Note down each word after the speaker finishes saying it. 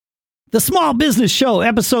The Small Business Show,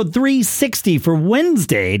 episode 360 for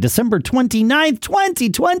Wednesday, December 29th,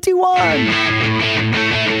 2021.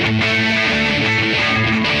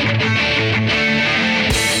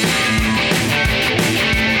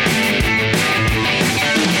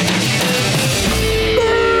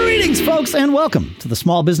 Greetings, folks, and welcome to the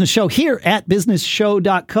Small Business Show here at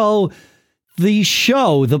businessshow.co. The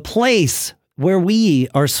show, the place where we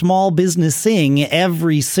are small businessing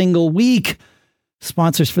every single week.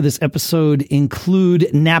 Sponsors for this episode include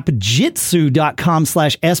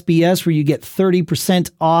napjitsu.com/SBS, where you get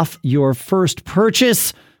 30% off your first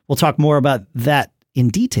purchase. We'll talk more about that in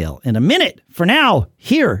detail in a minute. For now,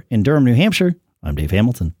 here in Durham, New Hampshire, I'm Dave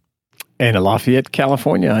Hamilton. And in Lafayette,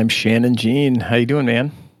 California, I'm Shannon Jean. How you doing,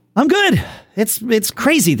 man? I'm good. It's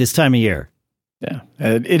crazy this time of year. Yeah,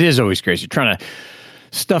 it is always crazy. Trying to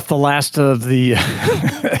stuff the last of the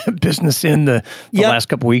business in the last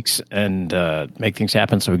couple weeks and make things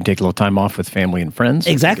happen so we can take a little time off with family and friends.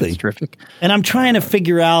 Exactly. It's terrific. And I'm trying to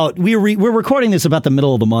figure out, we're recording this about the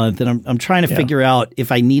middle of the month, and I'm trying to figure out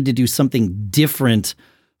if I need to do something different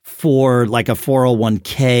for like a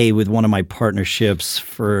 401k with one of my partnerships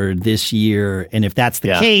for this year. And if that's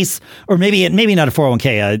the case, or maybe not a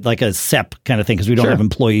 401k, like a SEP kind of thing, because we don't have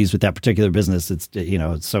employees with that particular business. It's,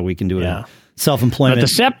 so we can do it. Self-employment. But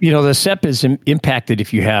the SEP is impacted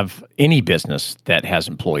if you have any business that has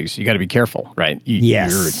employees. You got to be careful, right?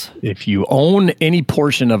 Yes. If you own any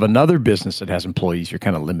portion of another business that has employees, you're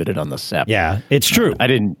kind of limited on the SEP. Yeah, it's true.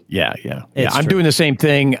 I'm doing the same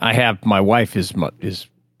thing. I have my wife is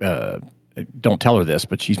don't tell her this,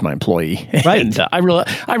 but she's my employee, right? And I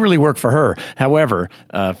really work for her. However,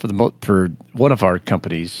 for one of our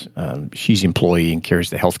companies, she's employee and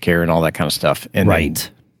carries the healthcare and all that kind of stuff. And right.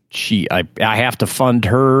 I have to fund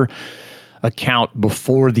her account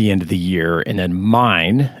before the end of the year, and then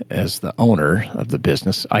mine, as the owner of the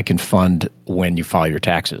business, I can fund when you file your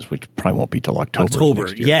taxes, which probably won't be till October.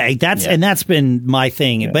 And that's been my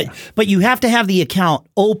thing. Yeah. But you have to have the account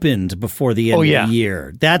opened before the end of the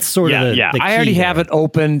year. That's sort of the key. I already have it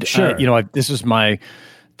opened. Sure. This is my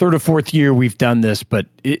third or fourth year we've done this, but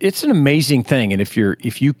it's an amazing thing. And if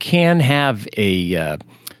you can have a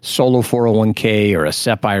solo 401k or a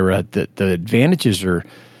SEP IRA, the advantages are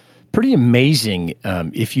pretty amazing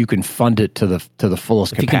if you can fund it to the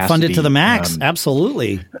fullest capacity. You can fund it to the max,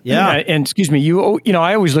 absolutely. Yeah. And excuse me,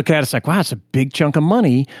 I always look at it, it's like, wow, it's a big chunk of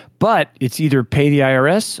money, but it's either pay the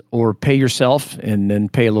IRS or pay yourself and then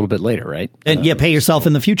pay a little bit later, right? And pay yourself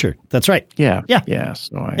in the future. That's right. Yeah.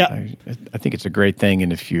 So I think it's a great thing,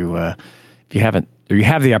 and if you haven't, or you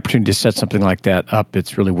have the opportunity to set something like that up,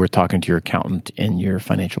 it's really worth talking to your accountant and your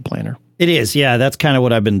financial planner. It is. Yeah, that's kind of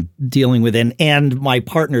what I've been dealing with. And my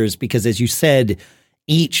partners, because as you said,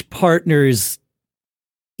 each partner's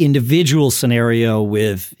individual scenario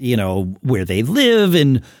with, where they live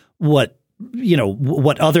and what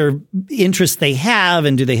other interests they have,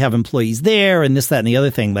 and do they have employees there, and this, that, and the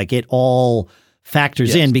other thing, like it all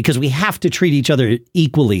factors in, because we have to treat each other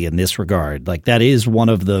equally in this regard. Like that is one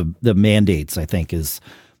of the mandates, I think, is,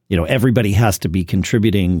 everybody has to be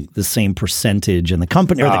contributing the same percentage, and the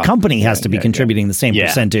company has to be contributing the same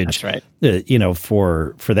percentage. That's right.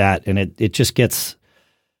 For that, and it just gets,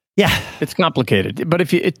 it's complicated. But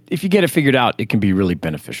if you get it figured out, it can be really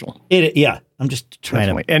beneficial. I'm just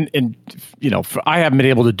trying to, and I haven't been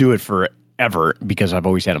able to do it forever because I've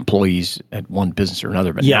always had employees at one business or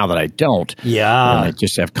another. But now that I don't, and I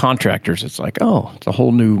just have contractors. It's like, it's a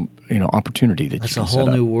whole new opportunity that's a whole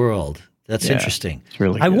new world. That's interesting. It's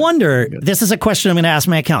really I good. wonder, this is a question I'm going to ask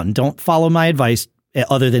my accountant. Don't follow my advice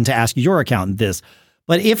other than to ask your accountant this.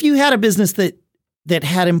 But if you had a business that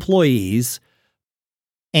had employees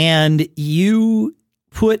and you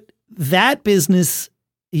put that business,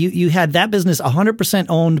 you had that business 100%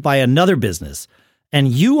 owned by another business, and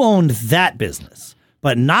you owned that business,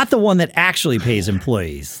 but not the one that actually pays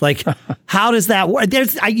employees. Like, how does that work?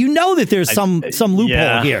 There's some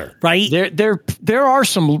loophole here, right? There are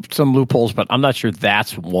some loopholes, but I'm not sure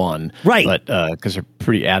that's one, right? But because they're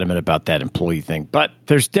pretty adamant about that employee thing. But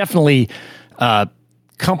there's definitely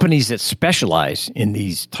companies that specialize in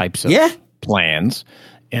these types of plans.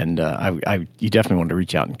 And you definitely want to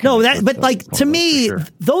reach out and to me,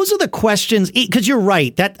 those are the questions, because you're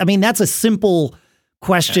right. That's a simple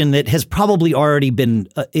question that has probably already been,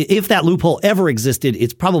 if that loophole ever existed,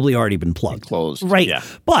 it's probably already been plugged. Closed. Right. Yeah.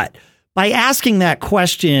 But by asking that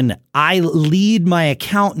question, I lead my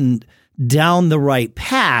accountant down the right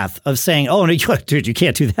path of saying, oh, no, dude, you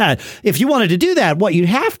can't do that. If you wanted to do that, what you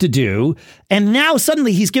have to do, and now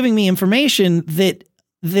suddenly he's giving me information that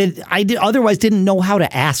that I otherwise didn't know how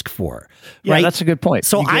to ask for. Yeah, right? that's a good point.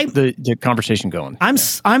 So the conversation going.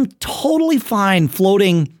 I'm totally fine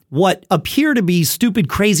floating what appear to be stupid,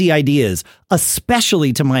 crazy ideas,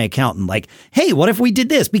 especially to my accountant. Like, hey, what if we did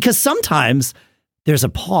this? Because sometimes there's a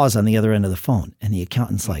pause on the other end of the phone and the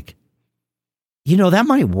accountant's like, that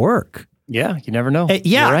might work. Yeah, you never know.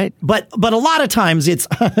 Yeah, you're right. But a lot of times it's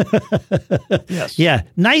yes. Yeah,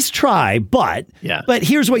 nice try, but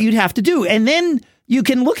here's what you'd have to do. And then you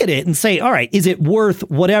can look at it and say, all right, is it worth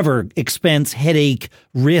whatever expense, headache,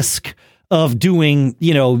 risk of doing,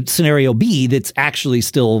 scenario B that's actually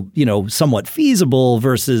still, somewhat feasible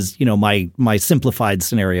versus, my simplified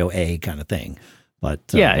scenario A kind of thing.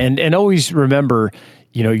 But and always remember,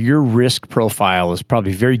 your risk profile is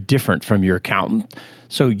probably very different from your accountant.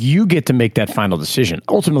 So you get to make that final decision.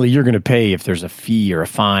 Ultimately, you're going to pay if there's a fee or a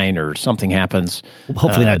fine or something happens.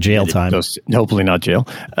 Hopefully not jail time. Hopefully not jail,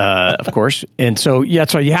 of course. And so,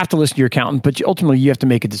 so you have to listen to your accountant, but ultimately you have to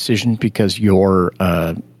make a decision because you're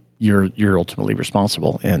ultimately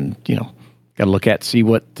responsible, and got to look at see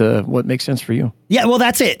what makes sense for you. Yeah, well,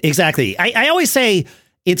 that's it exactly. I always say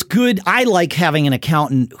it's good. I like having an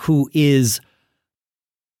accountant who is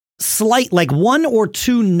like 1 or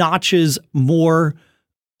 2 notches more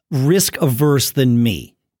risk averse than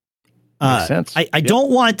me. Makes sense. I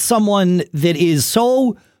don't want someone that is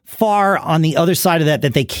so far on the other side of that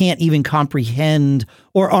they can't even comprehend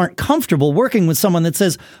or aren't comfortable working with someone that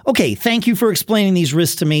says, okay, thank you for explaining these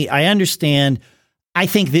risks to me. I understand. I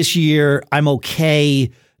think this year I'm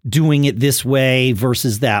okay doing it this way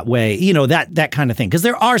versus that way, that kind of thing. Because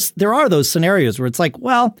there are those scenarios where it's like,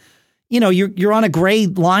 well, you're on a gray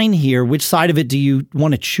line here. Which side of it do you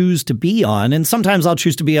want to choose to be on? And sometimes I'll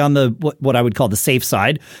choose to be on the what I would call the safe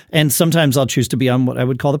side, and sometimes I'll choose to be on what I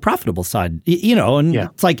would call the profitable side.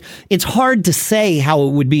 It's like it's hard to say how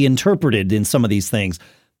it would be interpreted in some of these things.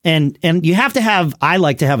 And you have to have. I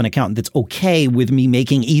like to have an accountant that's okay with me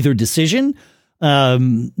making either decision.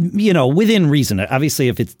 Within reason. Obviously,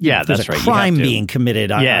 if there's a crime being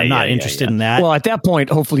committed, I'm not interested in that. Well, at that point,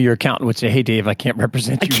 hopefully your accountant would say, hey, Dave, I can't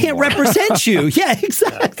represent you. I can't represent you. Yeah,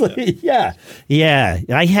 exactly. Yeah.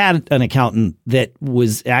 I had an accountant that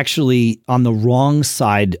was actually on the wrong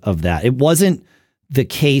side of that. It wasn't the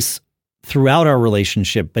case throughout our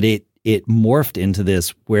relationship, but it morphed into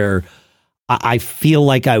this where I feel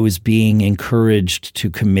like I was being encouraged to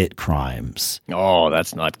commit crimes. Oh,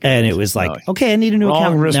 that's not good. And it was like, okay, I need a new wrong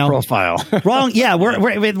accountant risk now. profile. Wrong. Yeah,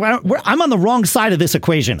 I'm on the wrong side of this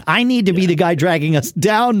equation. I need to be the guy dragging us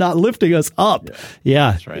down, not lifting us up.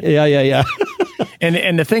 Yeah. That's right. Yeah.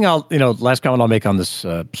 And the thing last comment I'll make on this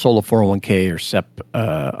solo 401k or SEP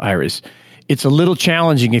IRAs, it's a little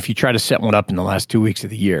challenging if you try to set one up in the last 2 weeks of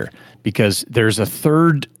the year because there's a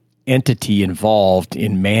third entity involved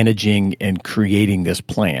in managing and creating this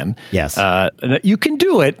plan. Yes. You can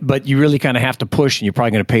do it, but you really kind of have to push, and you're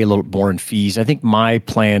probably going to pay a little more in fees. I think my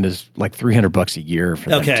plan is like $300 a year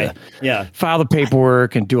for them to file the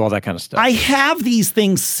paperwork and do all that kind of stuff. I have these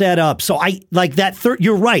things set up. So I like that third,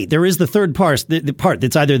 you're right. There is the third part, the part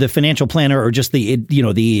that's either the financial planner or just the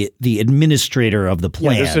administrator of the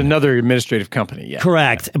plan. Yeah, there's another administrative company. Yeah.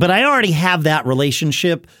 Correct. But I already have that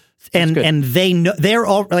relationship. And they know they're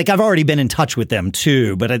all like I've already been in touch with them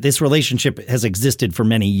too, but this relationship has existed for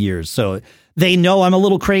many years. So they know I'm a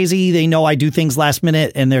little crazy. They know I do things last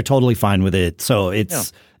minute, and they're totally fine with it. So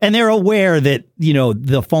and they're aware that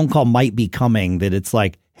the phone call might be coming. That it's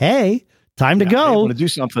like, hey, time to go. I want to do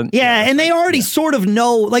something. Yeah, and they already sort of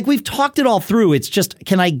know. Like we've talked it all through. It's just,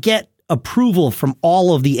 can I get approval from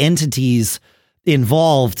all of the entities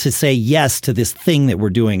involved to say yes to this thing that we're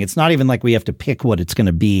doing? It's not even like we have to pick what it's going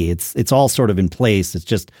to be. It's all sort of in place. It's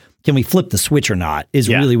just, can we flip the switch or not is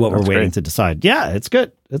really what we're waiting to decide. Yeah, it's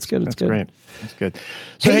good. It's good. It's good. Great. It's good.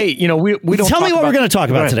 So, hey, we don't tell me what we're going to talk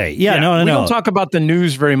about today. Yeah, no. We don't talk about the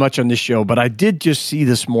news very much on this show, but I did just see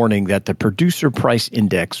this morning that the producer price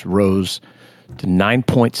index rose to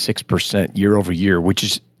 9.6% year over year, which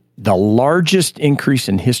is the largest increase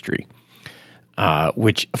in history.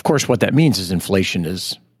 Which, of course, what that means is inflation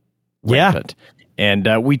is rampant.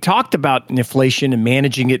 And we talked about inflation and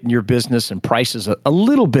managing it in your business and prices a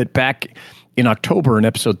little bit back in October in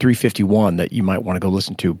episode 351 that you might want to go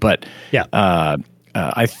listen to. But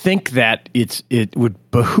I think that it would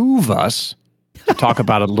behoove us to talk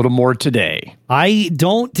about it a little more today. I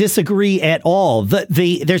don't disagree at all.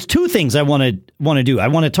 There's two things I want to do. I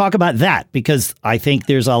want to talk about that because I think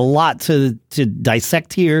there's a lot to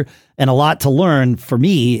dissect here and a lot to learn for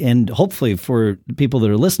me and hopefully for people that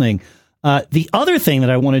are listening. The other thing that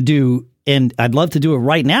I want to do, and I'd love to do it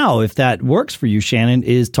right now if that works for you, Shannon,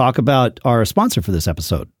 is talk about our sponsor for this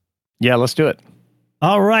episode. Yeah, let's do it.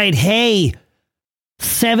 All right. Hey,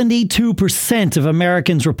 72% of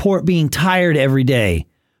Americans report being tired every day.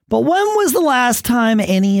 But when was the last time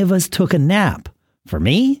any of us took a nap? For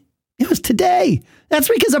me, it was today. That's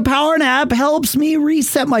because a power nap helps me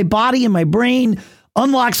reset my body and my brain,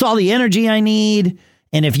 unlocks all the energy I need.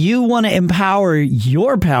 And if you want to empower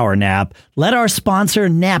your power nap, let our sponsor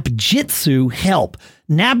Napjitsu help.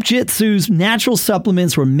 Napjitsu's natural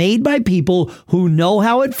supplements were made by people who know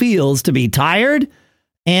how it feels to be tired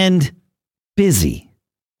and busy.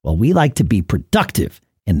 Well, we like to be productive,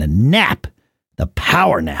 and the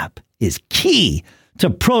power nap, is key to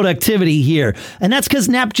productivity here. And that's because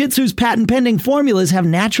Napjitsu's patent-pending formulas have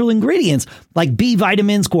natural ingredients like B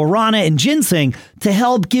vitamins, guarana, and ginseng to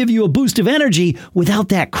help give you a boost of energy without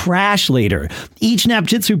that crash later. Each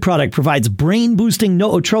Napjitsu product provides brain-boosting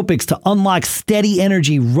nootropics to unlock steady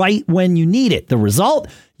energy right when you need it. The result?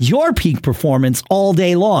 Your peak performance all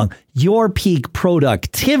day long. Your peak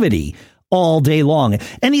productivity all day long.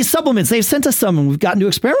 And these supplements, they've sent us some and we've gotten to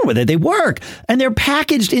experiment with it. They work, and they're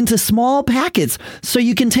packaged into small packets so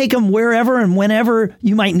you can take them wherever and whenever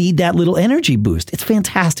you might need that little energy boost. It's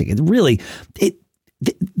fantastic.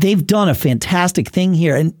 They've done a fantastic thing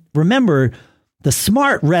here. And remember, the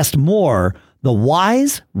smart rest more, the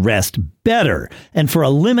wise rest better. And for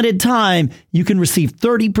a limited time, you can receive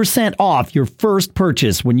 30% off your first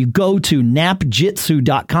purchase when you go to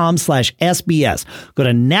napjitsu.com/SBS. Go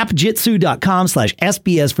to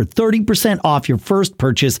napjitsu.com/SBS for 30% off your first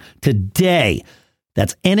purchase today.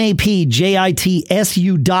 That's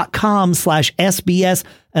napjitsu.com/SBS.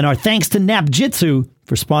 And our thanks to Napjitsu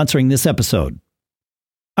for sponsoring this episode.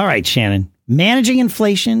 All right, Shannon, managing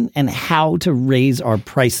inflation and how to raise our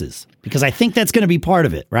prices, because I think that's going to be part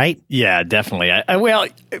of it, right? Yeah, definitely. Well,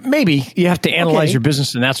 maybe you have to analyze your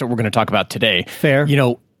business, and that's what we're going to talk about today. Fair.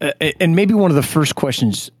 And maybe one of the first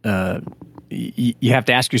questions you have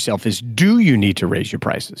to ask yourself is, do you need to raise your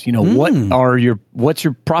prices? What's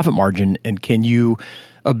your profit margin, and can you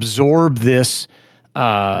absorb this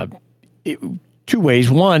two ways?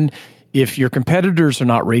 One, if your competitors are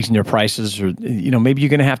not raising their prices, or maybe you're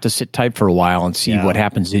going to have to sit tight for a while and see what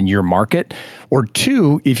happens in your market. Or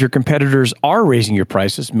two, if your competitors are raising your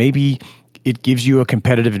prices, maybe it gives you a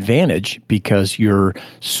competitive advantage because you're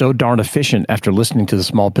so darn efficient after listening to the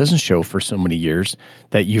Small Business Show for so many years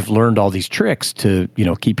that you've learned all these tricks to,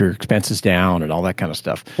 keep your expenses down and all that kind of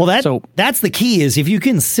stuff. Well, that's the key, is if you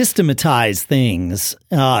can systematize things,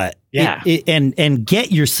 and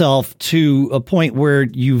get yourself to a point where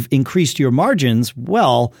you've increased your margins.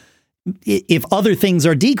 Well, if other things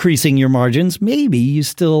are decreasing your margins, maybe you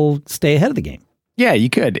still stay ahead of the game. Yeah, you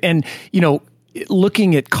could. And,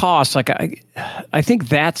 looking at costs, like I think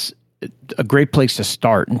that's a great place to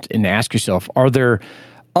start and ask yourself, are there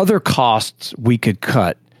other costs we could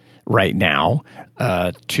cut right now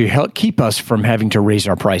to help keep us from having to raise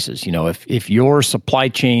our prices? If your supply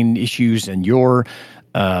chain issues and your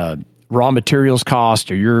raw materials cost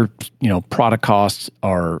or your product costs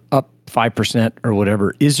are up 5% or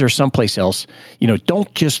whatever, is there someplace else?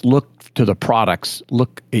 Don't just look to the products,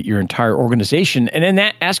 look at your entire organization. And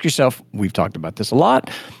then ask yourself, we've talked about this a lot,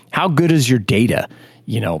 how good is your data?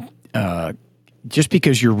 Just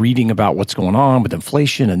because you're reading about what's going on with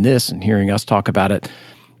inflation and this and hearing us talk about it,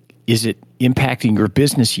 is it impacting your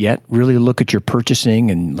business yet? Really look at your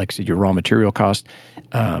purchasing and, like I said, your raw material cost.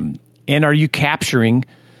 And are you capturing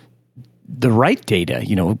the right data,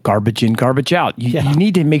 garbage in, garbage out. You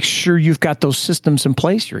need to make sure you've got those systems in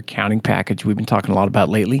place, your accounting package we've been talking a lot about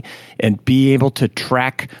lately, and be able to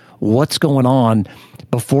track what's going on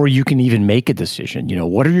before you can even make a decision.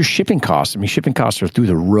 What are your shipping costs? I mean, shipping costs are through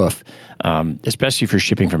the roof, especially if you're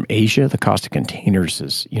shipping from Asia. The cost of containers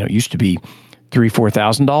is, used to be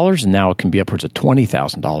 $3,000-$4,000, and now it can be upwards of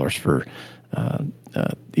 $20,000 for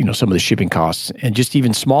some of the shipping costs, and just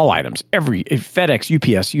even small items. FedEx,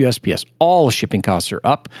 UPS, USPS, all shipping costs are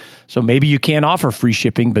up. So maybe you can't offer free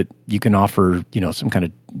shipping, but you can offer, some kind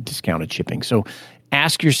of discounted shipping. So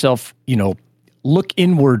ask yourself, look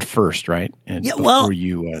inward first, right? And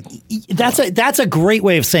that's a great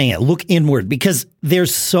way of saying it. Look inward, because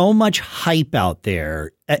there's so much hype out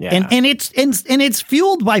there, and it's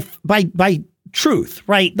fueled by truth,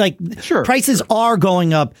 right? Like, prices are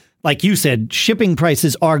going up. Like you said, shipping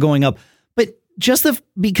prices are going up, but just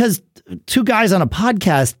because two guys on a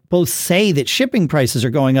podcast both say that shipping prices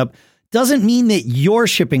are going up doesn't mean that your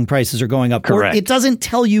shipping prices are going up. Correct. Or it doesn't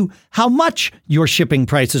tell you how much your shipping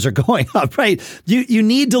prices are going up, right? You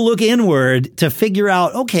need to look inward to figure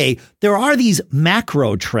out, okay, there are these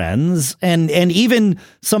macro trends and even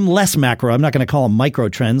some less macro. I'm not going to call them micro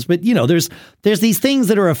trends, but there's these things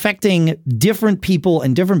that are affecting different people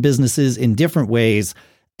and different businesses in different ways.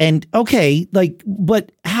 And okay,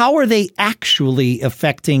 but how are they actually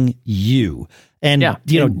affecting you? And,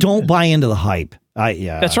 don't buy into the hype.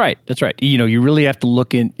 That's right. That's right. You really have to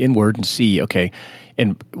look inward and see, okay,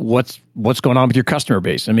 and what's going on with your customer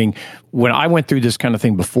base. I mean, when I went through this kind of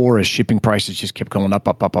thing before, as shipping prices just kept going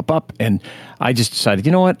up, and I just decided,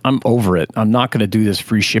 you know what, I'm over it. I'm not going to do this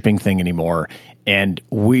free shipping thing anymore. And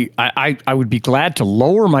I would be glad to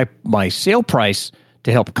lower my sale price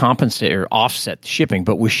to help compensate or offset the shipping.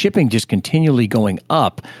 But with shipping just continually going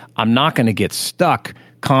up, I'm not going to get stuck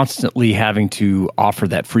constantly having to offer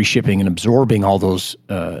that free shipping and absorbing all those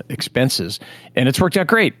expenses. And it's worked out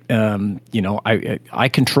great. I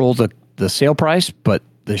control the sale price, but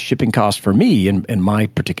the shipping cost for me in my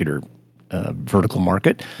particular vertical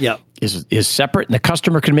market is separate. And the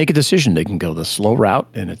customer can make a decision. They can go the slow route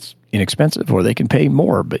and it's inexpensive, or they can pay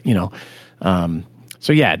more. But,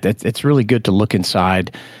 so yeah, it's really good to look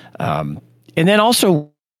inside. And then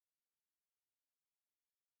also,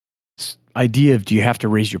 idea of, do you have to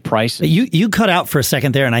raise your prices? You cut out for a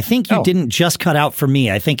second there, and I think you didn't just cut out for me.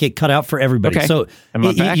 I think it cut out for everybody. Okay. So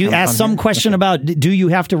you asked some question about, do you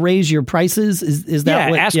have to raise your prices? Is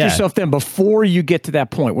that ask yourself then before you get to that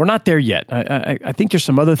point. We're not there yet. I think there's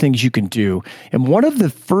some other things you can do. And one of the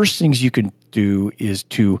first things you can do is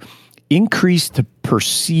to increase the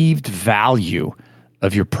perceived value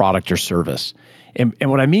of your product or service. And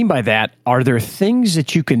what I mean by that, are there things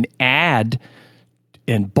that you can add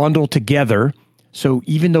and bundle together? So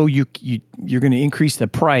even though you're going to increase the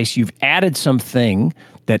price, you've added something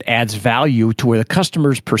that adds value to where the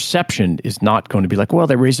customer's perception is not going to be like, well,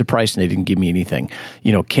 they raised the price and they didn't give me anything.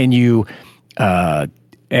 Can you add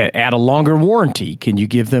a longer warranty? Can you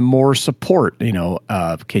give them more support?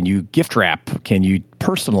 Can you gift wrap? Can you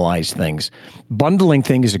personalize things? Bundling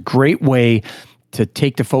things is a great way to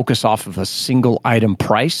take the focus off of a single item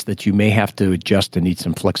price that you may have to adjust and need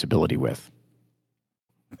some flexibility with.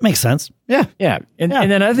 Makes sense. Yeah. And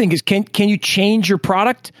then another thing is, can you change your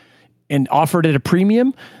product and offer it at a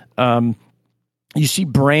premium? You see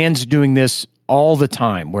brands doing this all the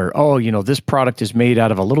time where, this product is made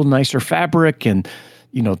out of a little nicer fabric and,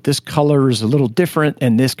 this color is a little different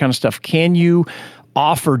and this kind of stuff. Can you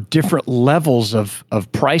offer different levels of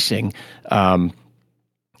pricing?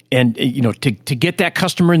 And, to get that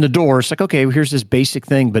customer in the door, it's like, okay, well, here's this basic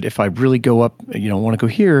thing, but if I really go up, want to go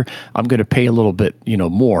here, I'm going to pay a little bit,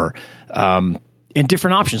 more. And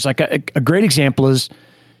different options. Like a great example is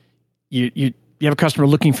you have a customer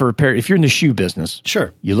looking for a pair. If you're in the shoe business,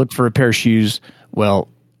 sure, you look for a pair of shoes. Well,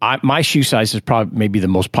 my shoe size is probably maybe the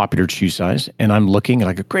most popular shoe size. And I'm looking and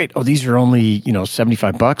I go, great. Oh, these are only,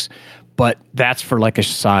 $75, but that's for like a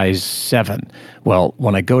size 7. Well,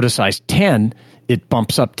 when I go to size 10, it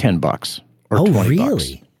bumps up $10 or $20. Oh,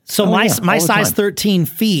 really? So my size 13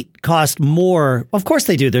 feet cost more. Of course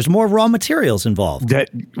they do. There's more raw materials involved.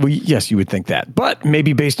 Yes, you would think that. But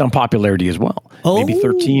maybe based on popularity as well. Maybe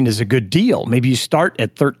 13 is a good deal. Maybe you start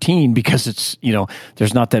at 13 because it's,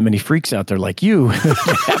 there's not that many freaks out there like you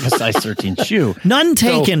that have a size 13 shoe. None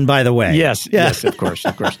taken, by the way. Yes, of course.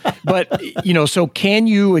 But, so can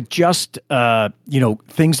you adjust,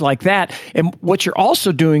 things like that? And what you're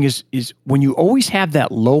also doing is when you always have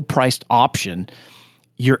that low-priced option,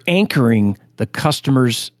 you're anchoring the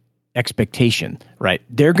customer's expectation, right?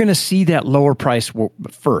 They're going to see that lower price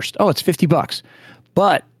first. Oh, it's $50.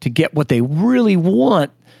 But to get what they really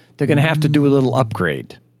want, they're going to have to do a little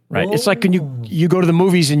upgrade, right? It's like when you go to the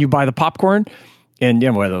movies and you buy the popcorn,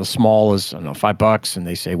 and whether the small is, $5, and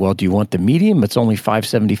they say, well, do you want the medium? It's only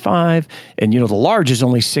 $5.75, and the large is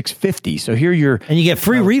only $6.50. So here and you get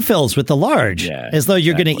free refills with the large, as though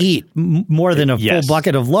you're going to eat more than a full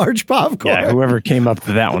bucket of large popcorn. Yeah, whoever came up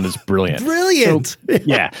with that one is brilliant. Brilliant.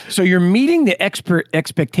 So, so you're meeting the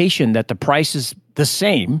expectation that the price is the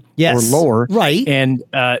same or lower, right? And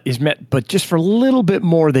is met, but just for a little bit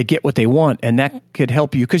more, they get what they want, and that could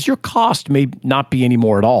help you because your cost may not be any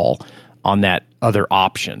more at all on that other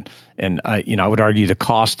option. And I would argue the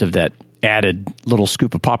cost of that added little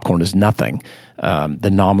scoop of popcorn is nothing. The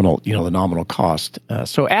nominal cost.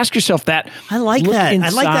 So ask yourself that. I like that. I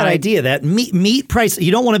like that idea. That meat price.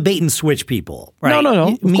 You don't want to bait and switch people, right? No.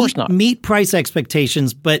 Of course not. Meet price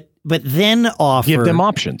expectations, but then offer, give them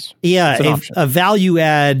options. Yeah, a value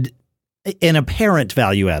add an apparent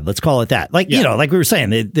value add. Let's call it that. Like, like we were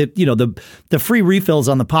saying, the free refills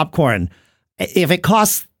on the popcorn, if it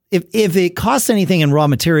costs anything in raw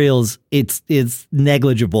materials, it's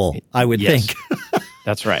negligible, I would think.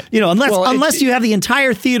 That's right. Unless you have the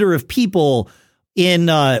entire theater of people in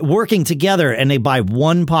working together and they buy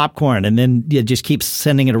one popcorn and then you just keep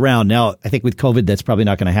sending it around. Now, I think with COVID, that's probably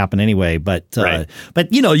not going to happen anyway. But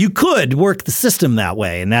you could work the system that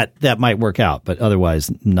way, and that might work out. But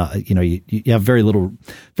otherwise, not. You have very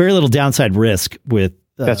little downside risk with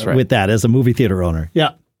with that as a movie theater owner.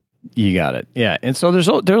 Yeah. You got it. Yeah. And so there's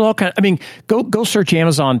all kind of, I mean, go search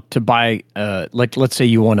Amazon to buy, like, let's say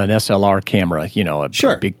you want an SLR camera,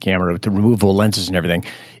 a big camera with the removable lenses and everything.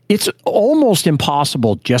 It's almost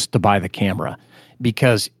impossible just to buy the camera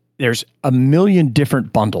because there's a million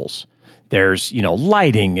different bundles. There's,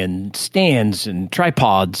 lighting and stands and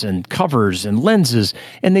tripods and covers and lenses,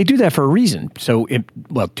 and they do that for a reason. So,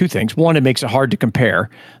 two things. One, it makes it hard to compare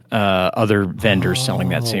other vendors selling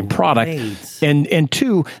that same product. Right. And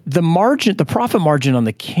two, the profit margin on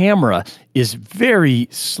the camera is very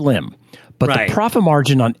slim, but the profit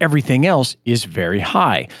margin on everything else is very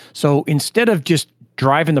high. So instead of just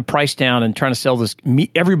driving the price down and trying to sell this,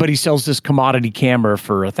 everybody sells this commodity camera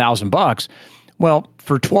for $1,000. Well,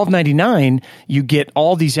 for $12.99, you get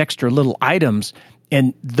all these extra little items,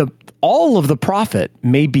 and all of the profit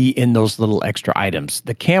may be in those little extra items.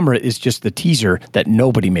 The camera is just the teaser that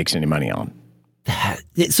nobody makes any money on.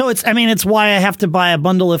 So it's why I have to buy a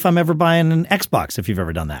bundle if I'm ever buying an Xbox, if you've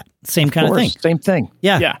ever done that. Same kind of thing. Same thing.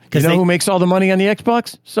 Yeah. Yeah. Who makes all the money on the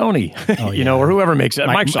Xbox? Sony. Oh, or whoever makes it.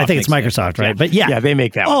 Microsoft. I think it's Microsoft, right? But yeah, they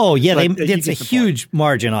make that one. Oh, yeah. It's a huge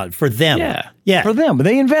margin on for them. Yeah. For them.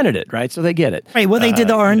 They invented it, right? So they get it. Right. Well, they did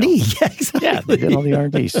the R&D. Yeah, exactly. Yeah, they did all the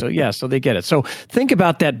R&D. So they get it. So think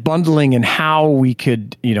about that bundling and how we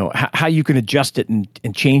could, how you can adjust it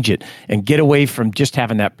and change it and get away from just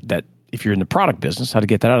having that. If you're in the product business, how to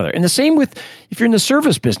get that out of there. And the same with if you're in the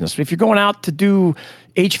service business. If you're going out to do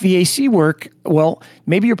HVAC work, well,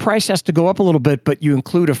 maybe your price has to go up a little bit, but you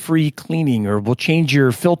include a free cleaning, or we'll change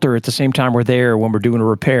your filter at the same time we're there when we're doing a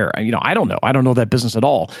repair. I don't know. I don't know that business at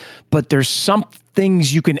all. But there's some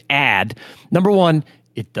things you can add. Number one,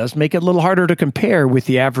 it does make it a little harder to compare with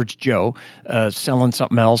the average Joe selling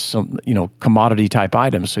something else, some commodity type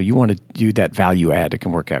items. So you want to do that value add. It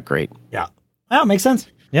can work out great. Yeah. That makes sense.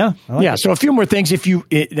 Yeah. So a few more things. If you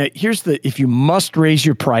must raise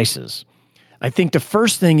your prices, I think the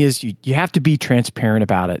first thing is you have to be transparent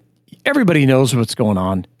about it. Everybody knows what's going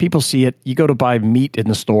on. People see it. You go to buy meat in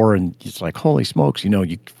the store and it's like, holy smokes,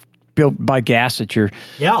 you buy gas at your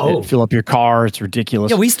fill up your car. It's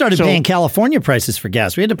ridiculous. Yeah, we started paying California prices for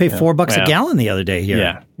gas. We had to pay $4 a gallon the other day here.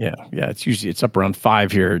 Yeah. It's up around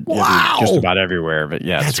 $5 here. Wow. Just about everywhere. But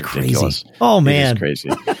yeah, that's it's ridiculous. Crazy. Oh man, it's crazy.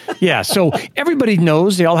 Yeah. So everybody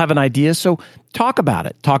knows. They all have an idea. So talk about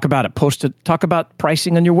it. Post it. Talk about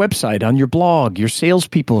pricing on your website, on your blog. Your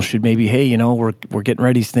salespeople should maybe, hey, we're getting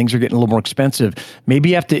ready. Things are getting a little more expensive.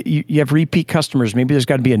 Maybe you have repeat customers. Maybe there's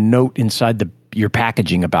got to be a note inside your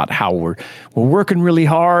packaging about how we're working really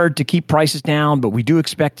hard to keep prices down, but we do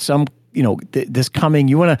expect some, this coming.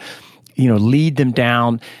 You want to, lead them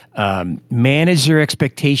down, manage their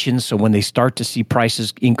expectations. So when they start to see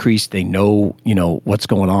prices increase, they know, what's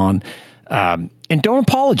going on. And don't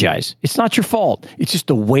apologize. It's not your fault. It's just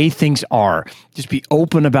the way things are. Just be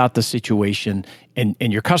open about the situation, and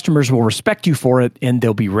your customers will respect you for it, and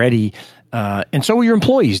they'll be ready. And so will your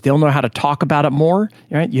employees. They'll know how to talk about it more,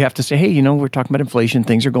 right? You have to say, hey, we're talking about inflation.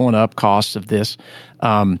 Things are going up, costs of this.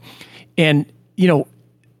 That's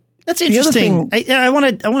interesting. I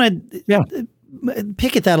want to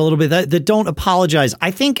pick at that a little bit. That don't apologize.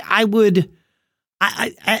 I think I would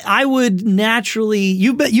naturally.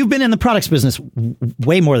 You've been in the products business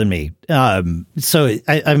way more than me. So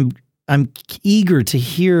I'm eager to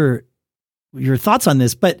hear your thoughts on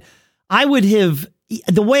this. But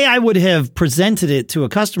the way I would have presented it to a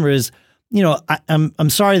customer is, I'm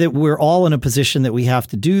sorry that we're all in a position that we have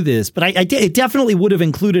to do this, but it definitely would have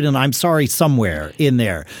included an I'm sorry somewhere in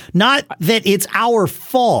there. Not that it's our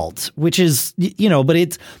fault, which is, but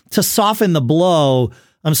it's to soften the blow.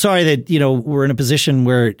 I'm sorry that, we're in a position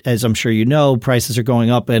where, as I'm sure prices are going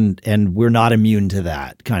up and we're not immune to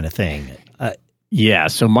that kind of thing. Yeah.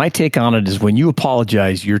 So my take on it is when you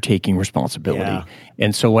apologize, you're taking responsibility. Yeah.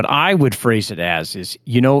 And so what I would phrase it as is,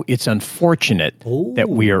 it's unfortunate that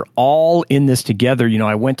we are all in this together.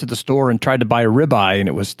 I went to the store and tried to buy a ribeye and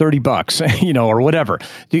it was $30, or whatever.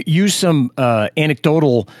 Use some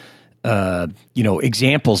anecdotal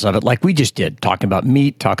examples of it, like we just did, talking about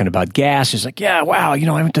meat, talking about gas. It's like, yeah, wow, I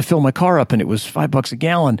went to fill my car up and it was $5 a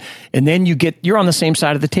gallon. And then you're on the same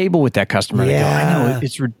side of the table with that customer. Yeah. I know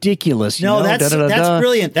it's ridiculous. No, that's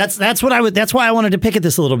brilliant. That's why I wanted to pick at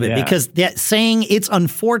this a little bit, because that saying it's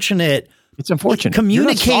unfortunate. It's unfortunate. It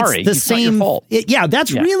communicates the same. Fault.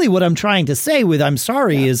 That's really what I'm trying to say with I'm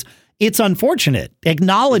sorry is it's unfortunate.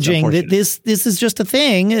 Acknowledging that this is just a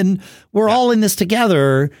thing and we're all in this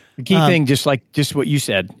together. The key thing, just what you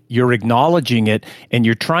said, you're acknowledging it and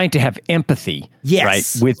you're trying to have empathy, right,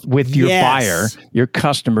 with your buyer, your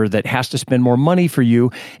customer that has to spend more money for you,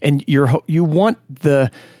 and you want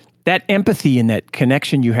that empathy and that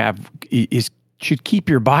connection you have should keep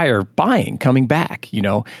your buyer coming back.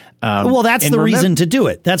 Well, that's the reason to do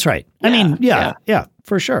it. That's right. I mean,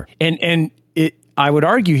 for sure. And I would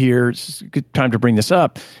argue here, it's a good time to bring this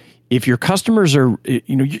up. If your customers are,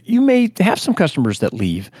 you may have some customers that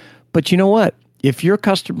leave, but you know what? If your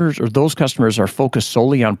customers or those customers are focused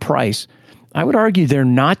solely on price, I would argue they're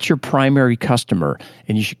not your primary customer.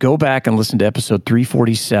 And you should go back and listen to episode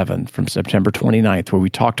 347 from September 29th, where we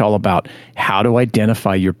talked all about how to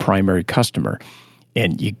identify your primary customer.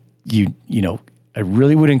 And I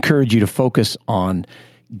really would encourage you to focus on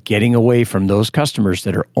getting away from those customers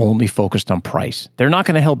that are only focused on price. They're not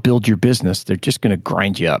going to help build your business. They're just going to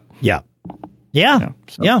grind you up. Yeah,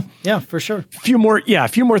 for sure. A few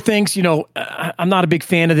more things. I'm not a big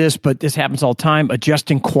fan of this, but this happens all the time.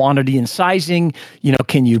 Adjusting quantity and sizing.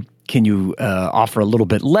 Can you offer a little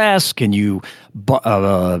bit less? Can you,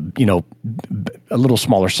 a little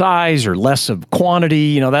smaller size or less of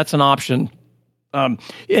quantity? That's an option. And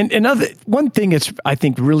one thing that's, I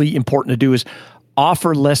think, really important to do is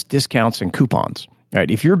offer less discounts and coupons.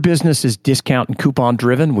 Right? If your business is discount and coupon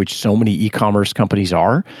driven, which so many e-commerce companies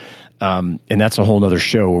are, and that's a whole nother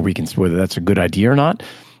show where we can, whether that's a good idea or not,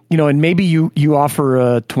 and maybe you offer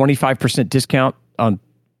a 25% discount on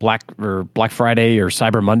Black Friday or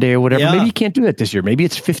Cyber Monday or whatever. Yeah. Maybe you can't do that this year. Maybe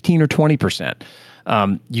it's 15 or 20%.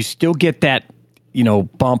 You still get that,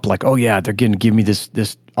 bump, like, oh yeah, they're going to give me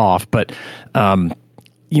this off, but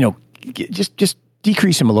just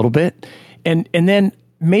decrease them a little bit. And then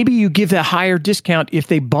maybe you give that higher discount if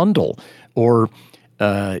they bundle or,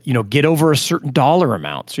 get over a certain dollar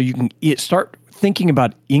amount. So you can start thinking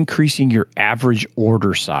about increasing your average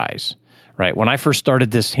order size, right? When I first started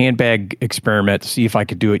this handbag experiment to see if I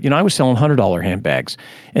could do it, I was selling $100 handbags.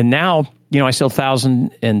 And now, I sell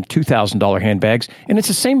 $1,000 and $2,000 handbags, and it's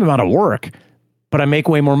the same amount of work, but I make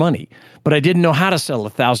way more money. But I didn't know how to sell a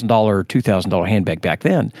 $1,000 or $2,000 handbag back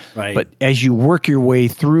then. Right. But as you work your way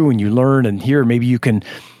through and you learn and hear, maybe you can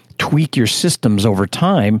tweak your systems over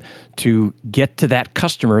time to get to that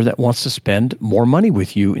customer that wants to spend more money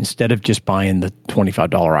with you instead of just buying the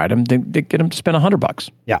 $25 item. They get them to spend $100.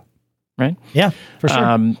 Yeah. Right? Yeah, for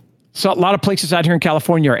sure. So a lot of places out here in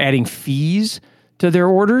California are adding fees to their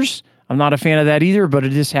orders. I'm not a fan of that either, but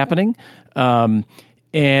it is happening. And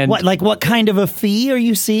what kind of a fee are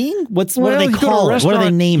you seeing? What do they call it? What do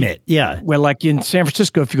they name it? Yeah. Well, like in San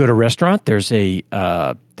Francisco, if you go to a restaurant, there's they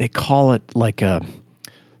call it like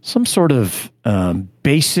some sort of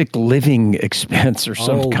basic living expense or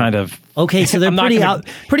some kind of. Okay, so they're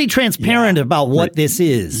pretty transparent about what this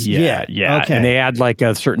is. Yeah. Okay. And they add like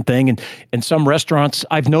a certain thing, and some restaurants,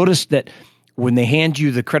 I've noticed that when they hand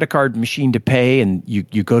you the credit card machine to pay, and you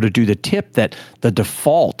go to do the tip, that the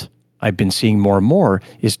default, I've been seeing more and more,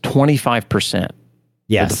 is 25%.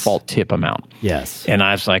 Yes. The default tip amount. Yes. And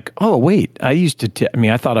I was like, oh, wait, I used to tip. I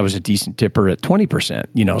mean, I thought I was a decent tipper at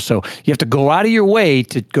 20%, so you have to go out of your way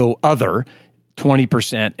to go other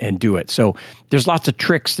 20% and do it. So there's lots of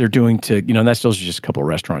tricks they're doing to, those are just a couple of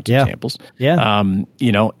restaurant examples. Yeah. And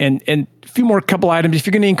a few more couple items. If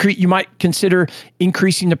you're going to increase, you might consider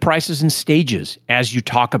increasing the prices in stages as you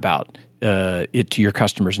talk about it to your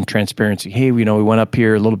customers in transparency. Hey, we went up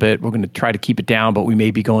here a little bit. We're going to try to keep it down, but we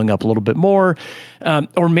may be going up a little bit more.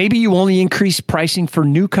 Or maybe you only increase pricing for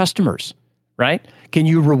new customers, right? Can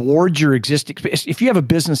you reward your existing? If you have a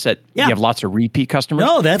business that you have lots of repeat customers.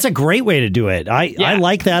 No, that's a great way to do it. I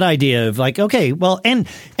like that idea of like, okay, well, and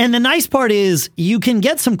the nice part is you can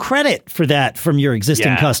get some credit for that from your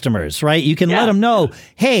existing customers, right? You can let them know,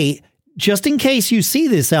 hey, just in case you see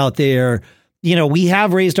this out there, we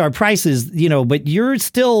have raised our prices, but you're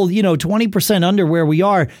still, 20% under where we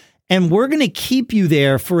are. And we're going to keep you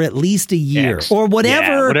there for at least a year or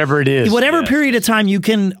whatever it is, whatever period of time you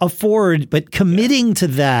can afford. But committing to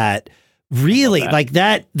that, really like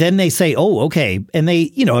that, then they say, oh, okay. And they,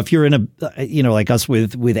 if you're in a, like us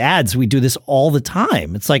with ads, we do this all the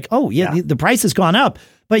time. It's like, oh, yeah, the price has gone up,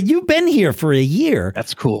 but you've been here for a year.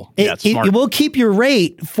 That's cool. That's smart. It will keep your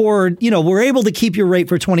rate for, we're able to keep your rate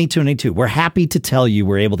for 2022. We're happy to tell you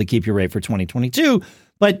we're able to keep your rate for 2022.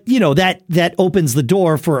 But, that opens the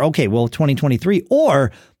door for, okay, well, 2023.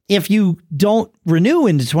 Or if you don't renew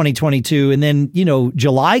into 2022 and then,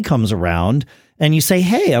 July comes around and you say,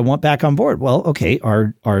 hey, I want back on board. Well, okay,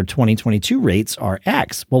 our 2022 rates are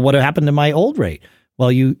X. Well, what happened to my old rate? Well,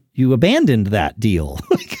 you abandoned that deal.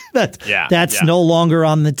 That's no longer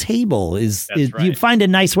on the table. Right. You find a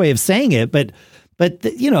nice way of saying it, but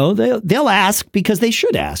they'll ask because they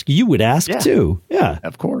should ask. You would ask too. Yeah,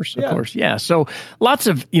 of course. Yeah. So lots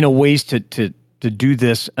of ways to do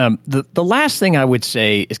this. The last thing I would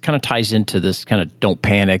say is kind of ties into this kind of don't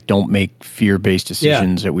panic, don't make fear-based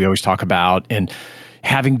decisions that we always talk about, and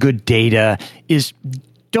having good data is.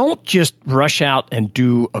 Don't just rush out and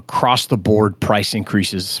do across-the-board price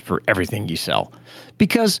increases for everything you sell,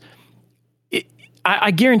 because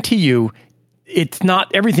I guarantee you,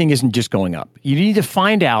 everything isn't just going up. You need to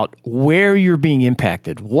find out where you're being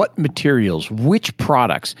impacted, what materials, which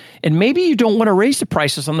products, and maybe you don't want to raise the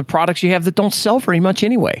prices on the products you have that don't sell very much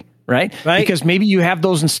anyway. Right? Because maybe you have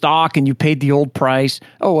those in stock and you paid the old price.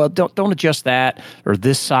 Oh, well, don't adjust that or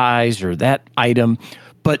this size or that item.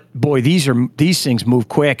 But boy, these things move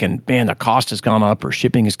quick, and man, the cost has gone up or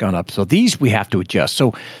shipping has gone up. So these we have to adjust.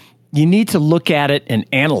 So you need to look at it and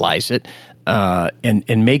analyze it,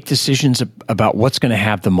 and make decisions about what's going to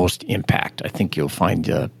have the most impact. I think you'll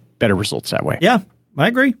find better results that way. Yeah, I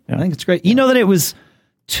agree. Yeah. I think it's great. You know that it was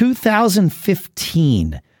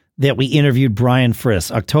 2015 that we interviewed Brian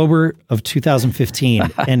Friss, October of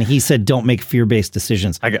 2015, and he said, "Don't make fear-based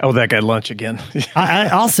decisions." That guy lunch again.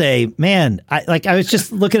 I'll say, man, I was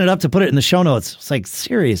just looking it up to put it in the show notes. It's like,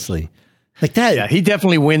 seriously, like that. Yeah, he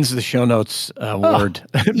definitely wins the show notes award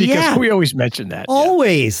because we always mention that.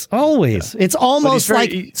 Always. It's almost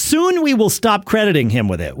like soon we will stop crediting him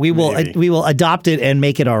with it. We will adopt it and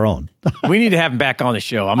make it our own. We need to have him back on the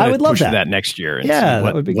show. I'm going to push for that next year. And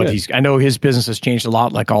that would be good. I know his business has changed a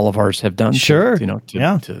lot, like all of ours have done. Sure.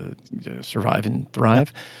 To survive and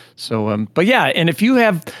thrive. So, but yeah, and if you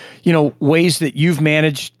have, ways that you've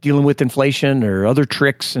managed dealing with inflation or other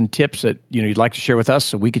tricks and tips that, you'd like to share with us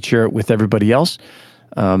so we could share it with everybody else,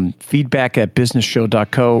 feedback at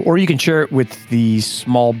businessshow.co, or you can share it with the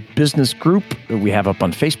small business group that we have up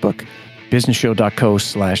on Facebook.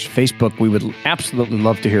 businessshow.co/Facebook. We would absolutely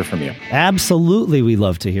love to hear from you. Absolutely. We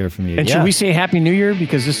love to hear from you. And should we say Happy New Year?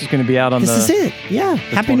 Because this is going to be out on This is it. Yeah.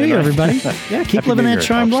 Happy New Year, everybody. Yeah. Keep living that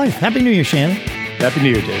charmed life. Happy New Year, Shannon. Happy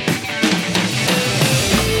New Year, Dave.